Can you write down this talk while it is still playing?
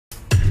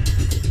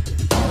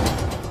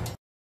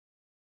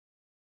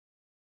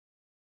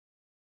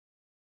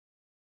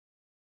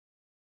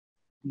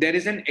there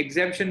is an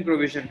exemption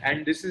provision,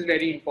 and this is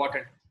very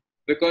important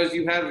because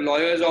you have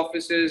lawyers'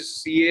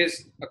 offices,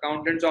 CAs,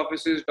 accountants'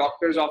 offices,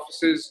 doctors'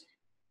 offices.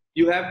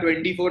 You have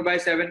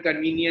 24/7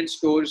 convenience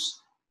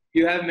stores.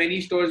 You have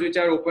many stores which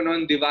are open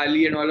on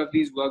Diwali and all of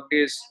these work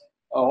days,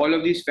 all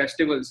of these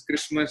festivals,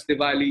 Christmas,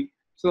 Diwali.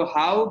 So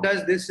how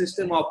does this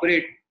system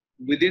operate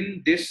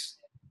within this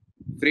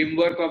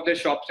framework of the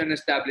Shops and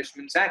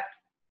Establishments Act?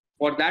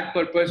 For that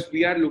purpose,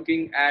 we are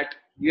going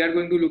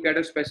to look at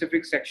a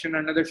specific section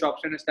under the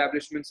Shops and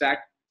Establishments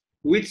Act,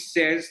 which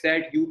says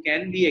that you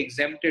can be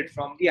exempted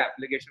from the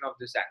application of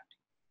this act.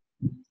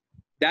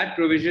 That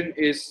provision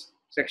is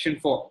section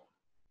 4.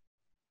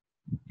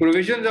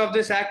 Provisions of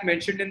this act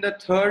mentioned in the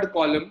third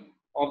column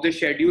of the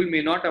schedule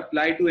may not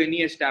apply to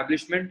any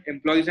establishment,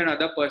 employees and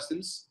other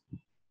persons,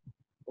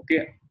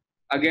 okay,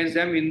 against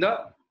them in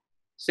the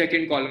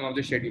second column of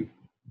the schedule.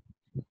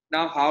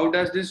 Now, how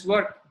does this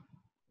work?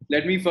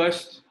 Let me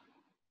first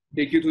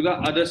take you to the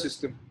other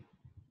system,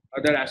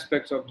 other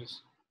aspects of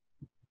this.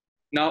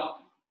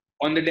 Now,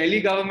 on the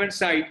Delhi government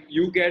side,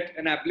 you get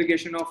an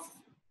application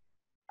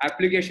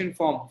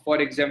form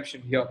for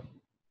exemption here.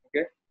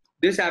 Okay,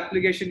 this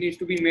application needs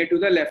to be made to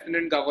the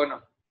Lieutenant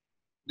Governor.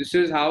 This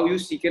is how you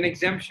seek an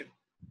exemption.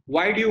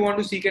 Why do you want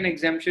to seek an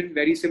exemption?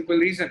 Very simple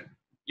reason.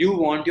 You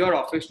want your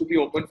office to be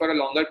open for a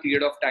longer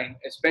period of time,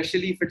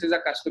 especially if it is a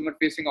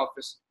customer-facing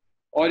office,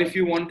 or if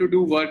you want to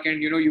do work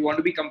and you want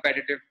to be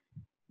competitive.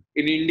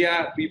 In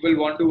India, people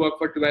want to work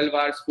for 12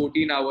 hours,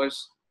 14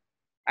 hours,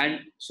 and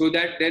so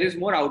that there is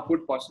more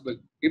output possible.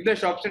 If the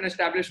Shops and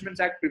Establishments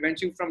Act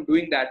prevents you from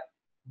doing that,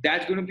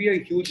 that's going to be a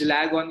huge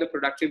lag on the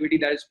productivity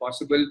that is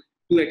possible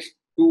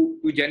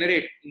to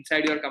generate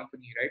inside your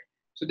company, right?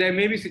 So there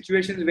may be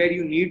situations where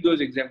you need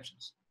those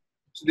exemptions.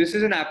 So this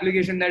is an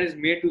application that is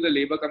made to the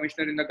Labour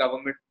Commissioner in the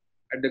government,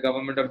 at the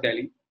government of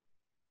Delhi.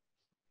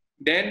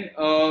 Then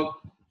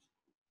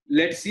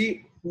let's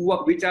see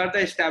which are the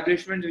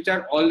establishments which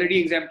are already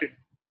exempted.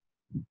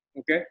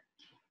 Okay,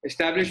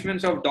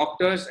 establishments of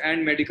doctors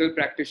and medical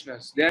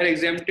practitioners. They are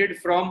exempted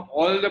from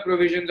all the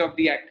provisions of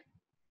the Act.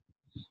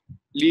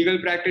 Legal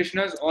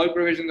practitioners, all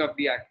provisions of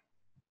the Act.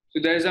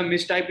 So there is a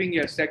mistyping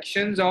here.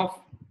 Sections of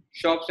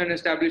shops and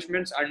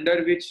establishments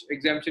under which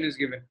exemption is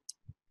given.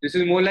 This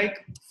is more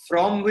like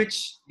from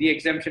which the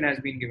exemption has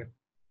been given.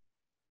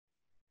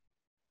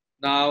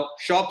 Now,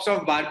 shops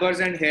of barbers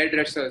and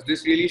hairdressers.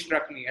 This really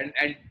struck me, and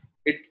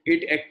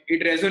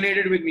it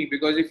resonated with me,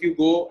 because if you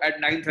go at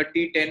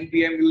 9:30, 10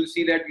 p.m., you will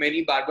see that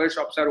many barber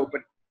shops are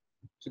open.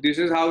 So this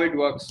is how it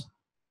works.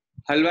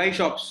 Halwai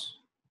shops,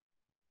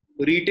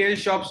 retail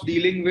shops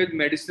dealing with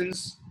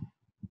medicines.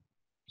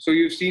 So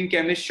you've seen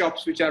chemist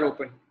shops which are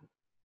open,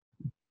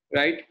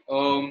 right?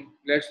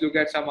 Let's look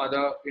at some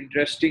other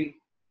interesting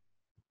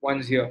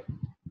ones here.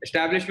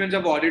 Establishments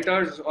of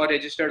auditors or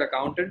registered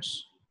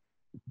accountants,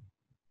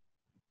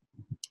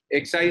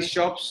 excise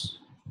shops,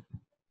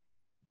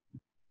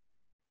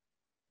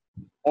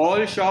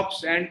 all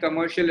shops and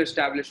commercial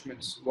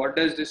establishments. What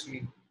does this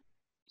mean?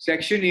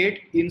 Section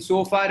 8,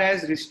 insofar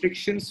as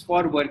restrictions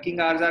for working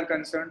hours are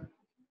concerned.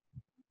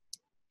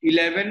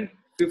 11,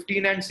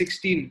 15 and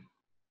 16,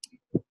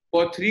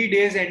 for 3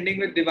 days ending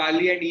with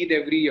Diwali and Eid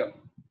every year.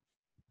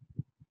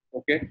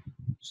 Okay,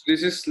 so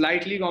this is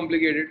slightly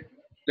complicated.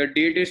 The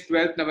date is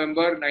 12th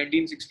November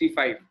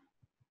 1965.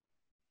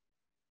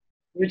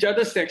 Which are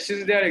the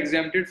sections they are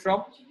exempted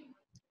from?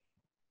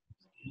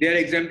 They are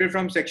exempted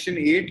from section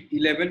 8,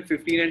 11,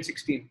 15 and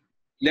 16.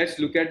 Let's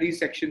look at these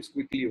sections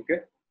quickly, okay?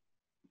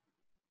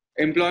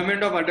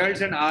 Employment of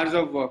adults and hours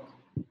of work.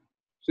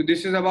 So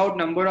this is about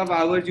number of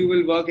hours you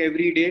will work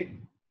every day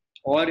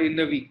or in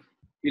the week.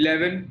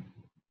 11,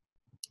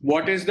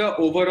 what is the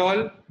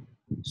overall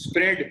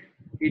spread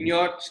in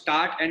your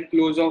start and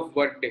close of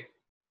work day?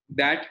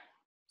 That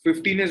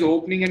 15 is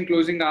opening and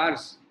closing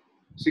hours.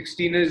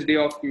 16 is day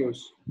of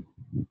close.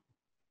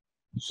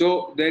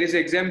 So there is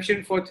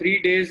exemption for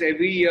 3 days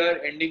every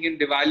year ending in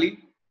Diwali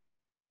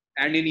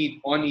and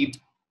on Eid.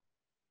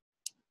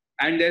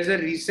 And there's a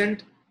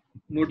recent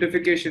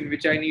notification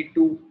which I need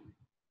to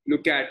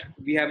look at.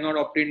 We have not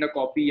obtained a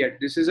copy yet.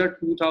 This is a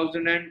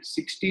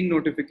 2016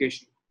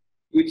 notification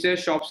which says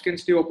shops can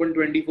stay open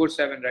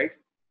 24/7, right?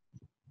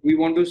 We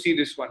want to see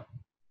this one.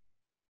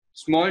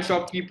 Small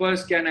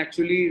shopkeepers can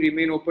actually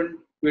remain open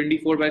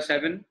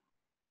 24/7.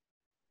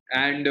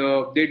 And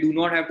they do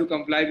not have to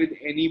comply with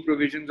any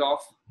provisions of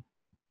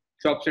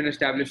Shops and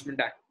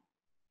Establishment Act.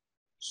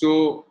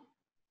 So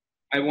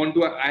I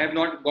have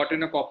not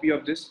gotten a copy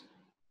of this,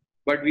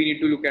 but we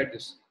need to look at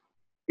this.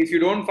 If you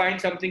don't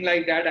find something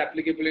like that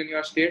applicable in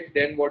your state,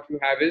 then what you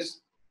have is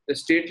the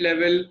state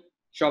level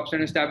Shops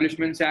and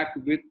Establishments Act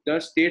with the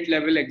state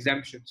level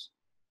exemptions.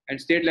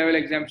 And state level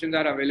exemptions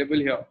are available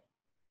here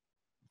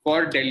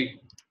for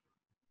Delhi.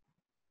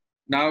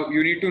 Now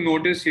you need to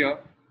notice here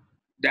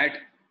that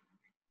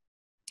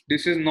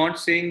this is not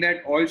saying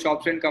that all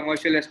shops and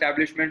commercial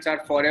establishments are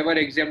forever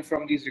exempt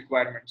from these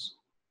requirements.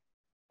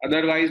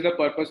 Otherwise, the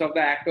purpose of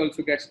the act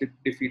also gets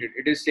defeated.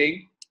 It is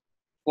saying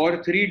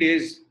for 3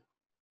 days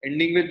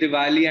ending with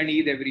Diwali and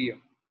Eid every year.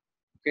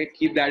 Okay,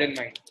 keep that in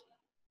mind.